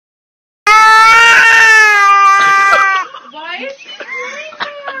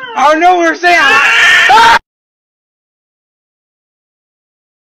Oh no, we're saying.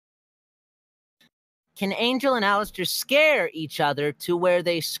 Can Angel and Alastor scare each other to where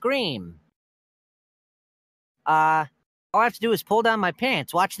they scream? All I have to do is pull down my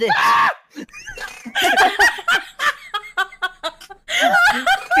pants. Watch this.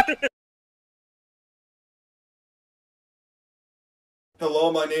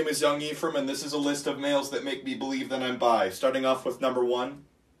 Hello, my name is Young Ephraim, and this is a list of males that make me believe that I'm bi. Starting off with number 1.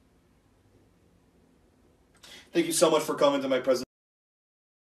 Thank you so much for coming to my presentation.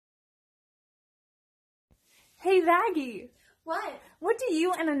 Hey, Vaggie. What? What do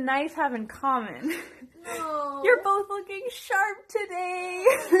you and a knife have in common? No. You're both looking sharp today.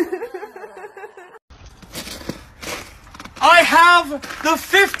 I have the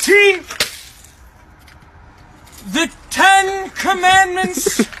 15th. The 10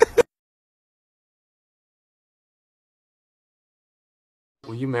 Commandments.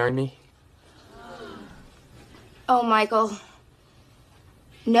 Will you marry me? Oh, Michael.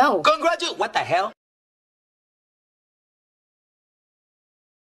 No. Congratulations! What the hell?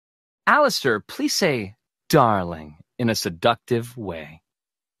 Alastor, please say darling in a seductive way.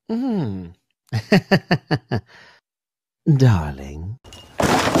 Darling.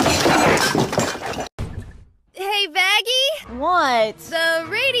 Hey, Vaggie? What? The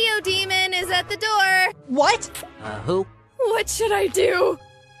radio demon is at the door. What? Who? What should I do?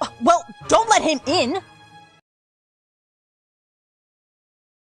 Well, don't let him in.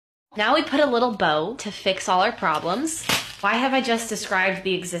 Now we put a little bow to fix all our problems. Why have I just described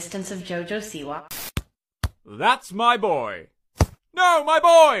the existence of Jojo Siwa? That's my boy. No, my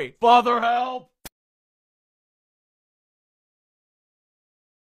boy! Father, help!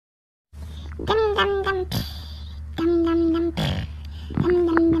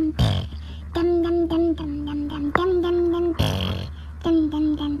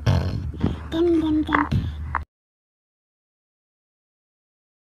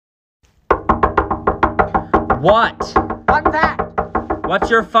 What? Fun fact! What's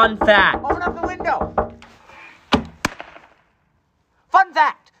your fun fact? Open up the window! Fun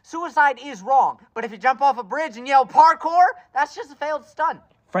fact! Suicide is wrong, but if you jump off a bridge and yell parkour, that's just a failed stunt.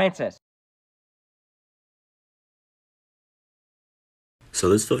 Francis. So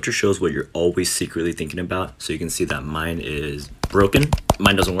this filter shows what you're always secretly thinking about, so you can see that mine is broken.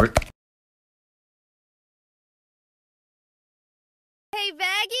 Mine doesn't work. Hey,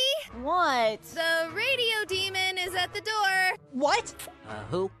 Vaggie? What? The radio demon is at the door. What?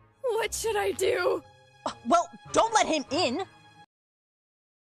 Who? What should I do? Well, don't let him in.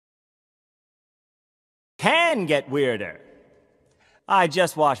 Can get weirder. I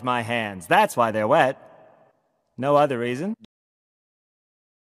just washed my hands. That's why they're wet. No other reason.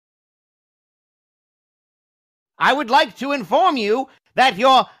 I would like to inform you that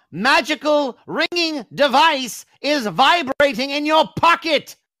your magical ringing device is vibrating in your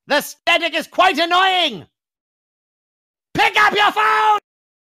pocket. The static is quite annoying. Pick up your phone!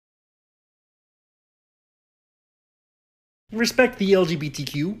 Respect the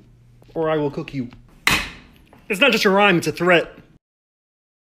LGBTQ, or I will cook you. It's not just a rhyme, it's a threat.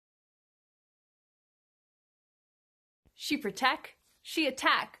 She protect, she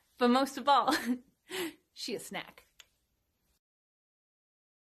attack, but most of all, she a snack.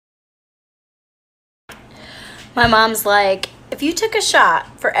 My mom's like, if you took a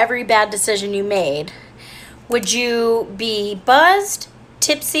shot for every bad decision you made, would you be buzzed,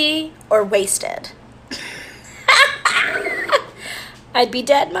 tipsy, or wasted? I'd be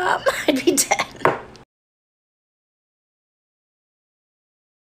dead, Mom. I'd be dead.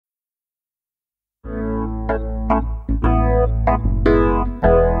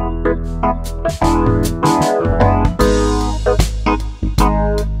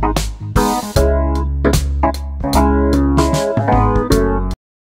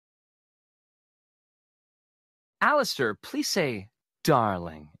 Alastor, please say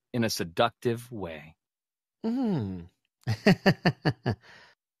darling in a seductive way.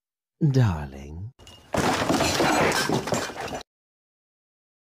 Darling.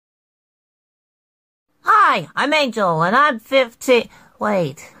 Hi, I'm Angel, and I'm 15.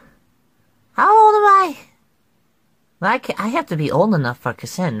 Wait. How old am I? I have to be old enough for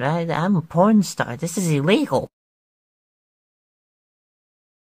consent, right? I'm a porn star. This is illegal.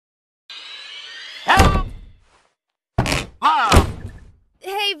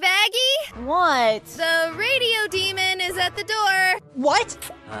 Hey, Vaggie? What? The radio demon is at the door. What?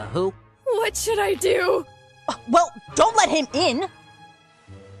 Who? What should I do? Well, don't let him in.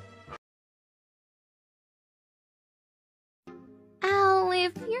 Al,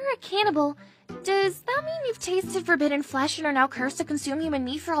 if you're a cannibal, Does that mean you've tasted forbidden flesh and are now cursed to consume human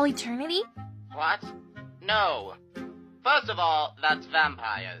meat for all eternity? What? No. First of all, that's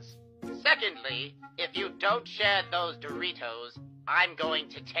vampires. Secondly, if you don't share those Doritos, I'm going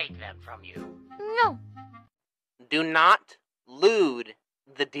to take them from you. No. Do not lewd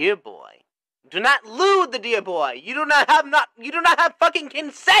the dear boy. Do not lewd the dear boy. You do not have fucking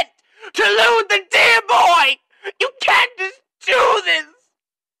consent to lewd the dear boy. You can't just do this.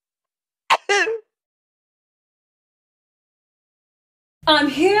 I'm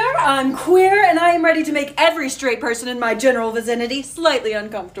here, I'm queer, and I am ready to make every straight person in my general vicinity slightly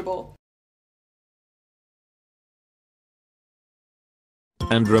uncomfortable.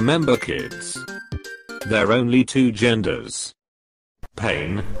 And remember, kids, there are only two genders: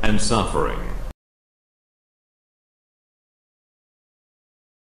 pain and suffering.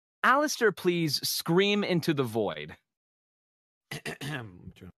 Alastor, please scream into the void.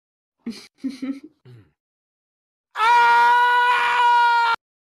 Ah!